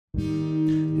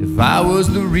If I was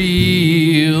the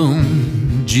real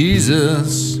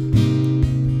Jesus,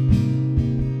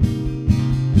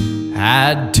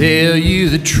 I'd tell you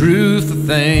the truth of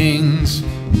things.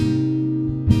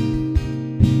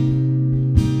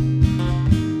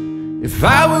 If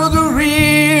I were the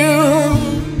real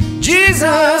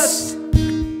Jesus,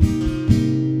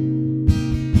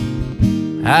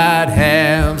 I'd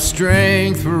have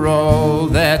strength for all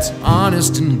that's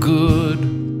honest and good.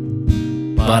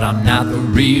 But I'm not the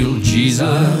real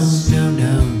Jesus. No,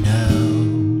 no, no.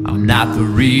 I'm not the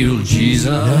real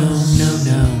Jesus. No,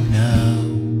 no, no.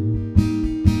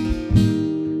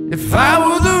 If I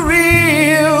were the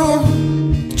real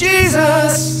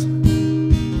Jesus,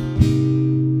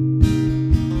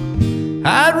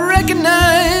 I'd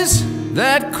recognize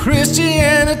that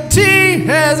Christianity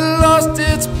has lost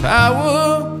its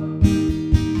power.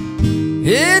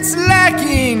 It's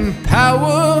lacking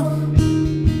power,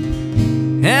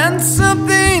 and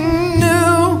something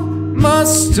new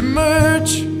must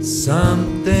emerge.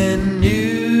 Something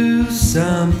new,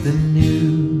 something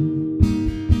new.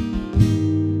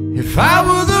 If I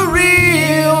were the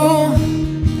real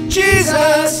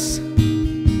Jesus,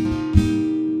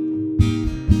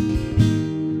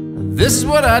 this is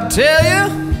what I'd tell you.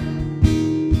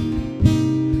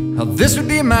 How this would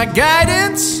be my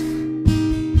guidance.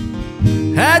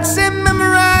 I'd say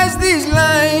memorize these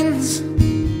lines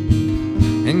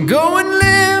and go and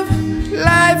live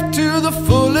life to the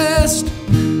fullest.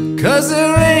 'Cause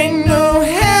there ain't no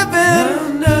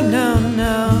heaven, No, no,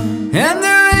 no. and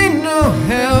there ain't no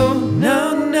hell. No,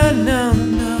 no, no,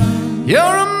 no.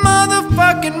 You're a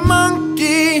motherfucking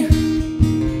monkey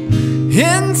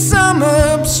in some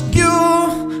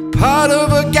obscure part of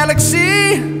a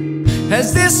galaxy.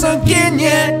 Has this sunk in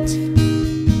yet?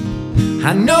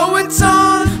 I know it's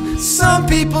on some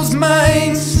people's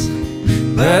minds,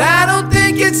 but I don't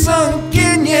think it's sunk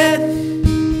in yet.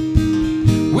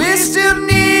 We still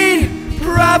need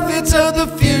prophets of the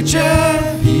future.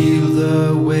 Feel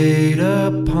the weight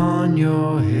upon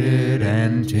your head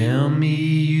and tell me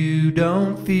you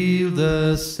don't feel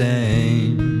the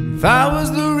same. If I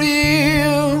was the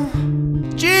real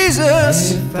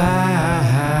Jesus, If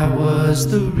I was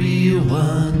the real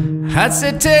one, I'd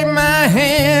say take my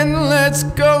hand, let's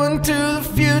go into the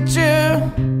future.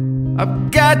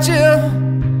 I've got you,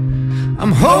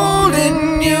 I'm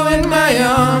holding you in my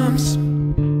arms.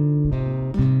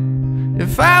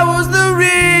 If I was the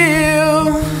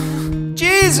real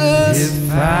Jesus,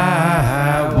 if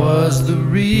I was the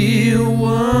real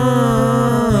one,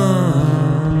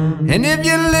 and if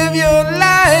you live your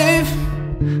life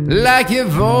like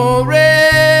you've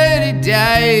already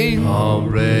died,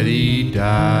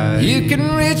 you can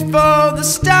reach for the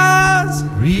stars.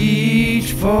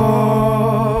 reach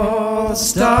for the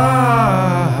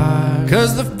stars.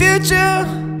 'Cause the future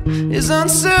is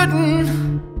uncertain.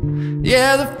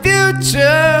 Yeah, the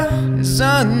future is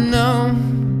unknown.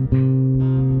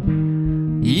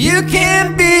 You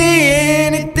can be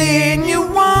anything you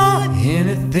want.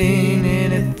 Anything,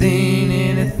 anything,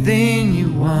 anything you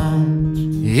want.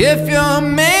 If you're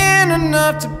man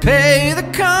enough to pay the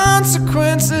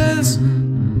consequences.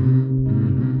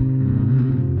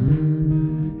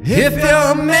 If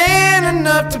you're man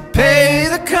enough to pay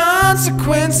the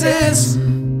consequences.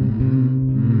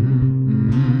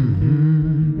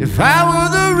 If I were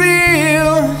the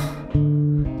real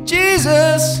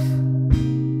Jesus,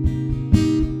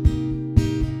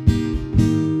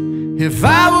 if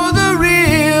I were the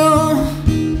real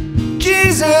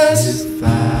Jesus, If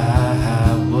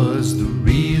I was the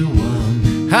real one,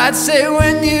 I'd say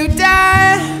when you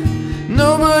die,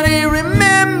 nobody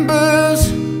remembers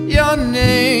your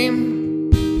name.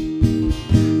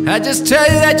 I'd just tell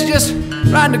you that you just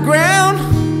right on the ground.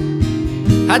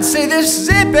 I'd say this is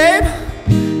it, babe.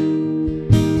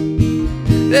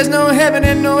 There's no heaven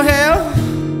and no hell.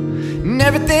 And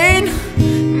everything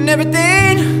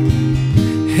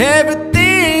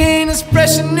is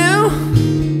fresh and new.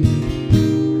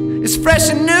 It's fresh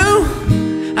and new.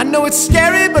 I know it's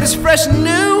scary, but it's fresh and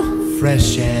new.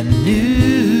 fresh and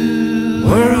new.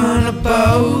 We're on a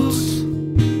boat,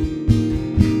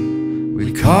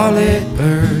 we call it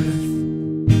Earth.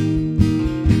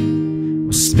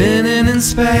 We're spinning in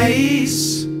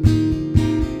space.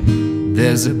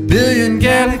 There's a billion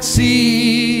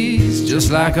galaxies just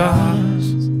like ours.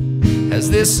 Has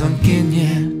this sunk in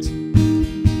yet?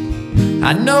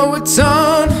 I know it's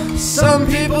on some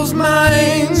people's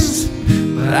minds,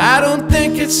 but I don't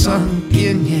think it's sunk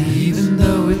in yet. Even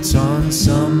though it's on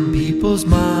some people's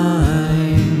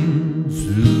minds.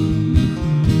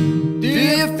 Do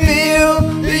you feel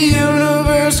the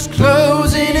universe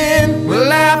closing in?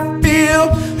 Well, I feel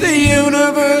the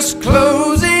universe just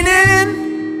closing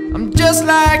in. I'm just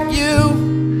like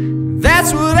you,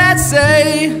 that's what I'd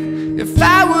say if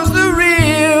I was the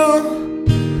real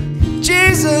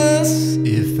Jesus.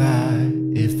 If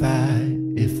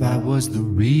I was the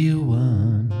real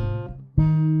one.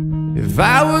 If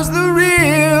I was the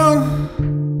real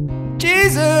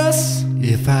Jesus.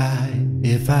 If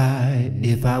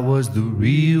I was the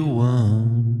real one.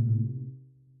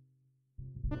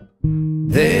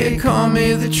 They call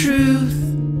me the truth,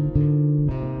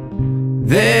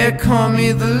 they call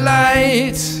me the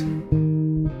light,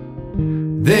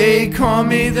 they call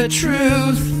me the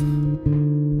truth,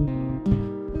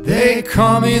 they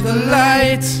call me the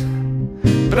light.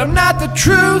 But I'm not the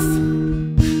truth,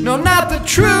 no, I'm not the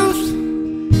truth.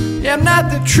 Yeah, I'm not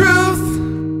the truth,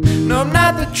 no, I'm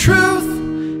not the truth.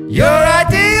 Your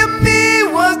idea of me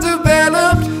was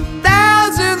developed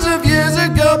thousands of years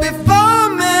ago, before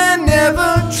man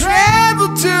ever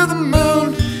traveled to the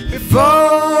moon,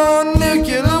 before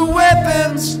nuclear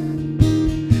weapons,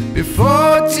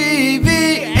 before TV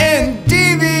and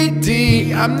DVD.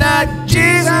 I'm not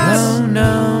Jesus. No,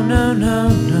 no, no,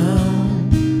 no.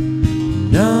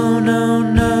 No, no,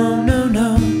 no, no,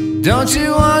 no. Don't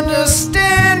you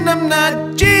understand? I'm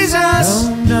not Jesus.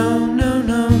 No, no,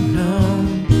 no, no.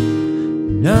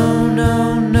 No,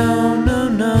 no, no, no,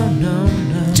 no, no,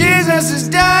 no. Jesus is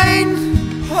dying.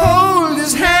 Hold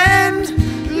his hand.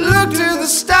 Look to the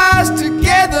stars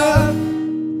together.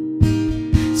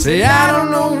 Say, I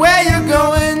don't know where you're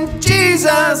going,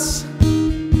 Jesus,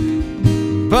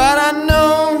 but I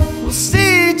know we'll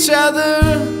see each other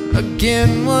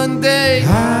again one day.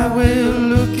 I will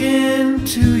look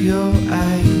into your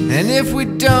eyes. And if we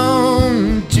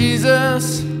don't,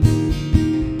 Jesus,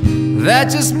 that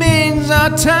just means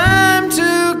our time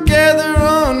together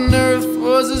on earth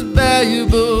was as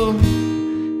valuable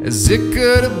as it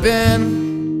could have been.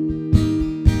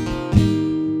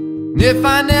 And if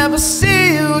I never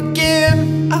see you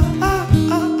again,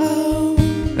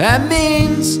 that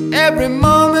means every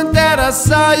moment that I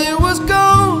saw you was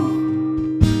gold,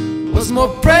 was more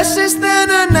precious than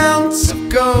an ounce of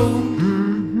gold.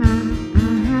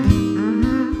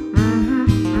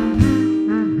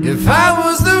 If I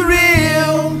was the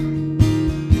real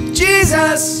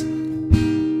Jesus,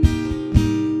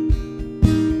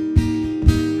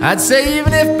 I'd say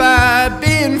even if by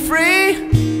being free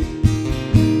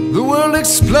the world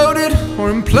exploded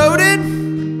or imploded,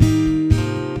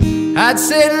 I'd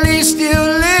say at least you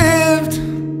lived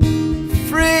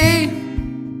free.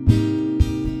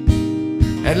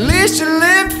 At least you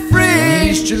lived free. At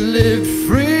least you lived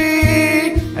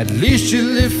free. At least you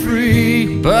live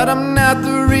free. But I'm not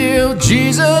the real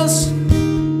Jesus.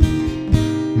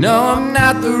 No, I'm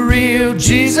not the real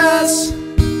Jesus.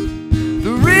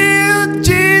 The real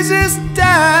Jesus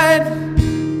died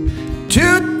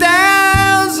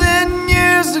 2,000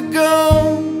 years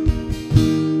ago.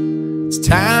 It's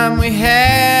time we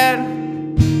had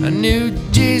a new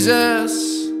Jesus.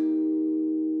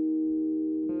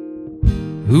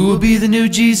 Who will be the new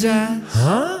Jesus?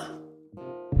 Huh?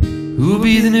 Who will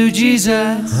be the new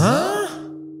Jesus? Huh?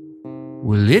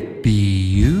 Will it be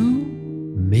you?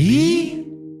 Me?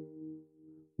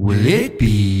 Will it be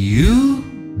you?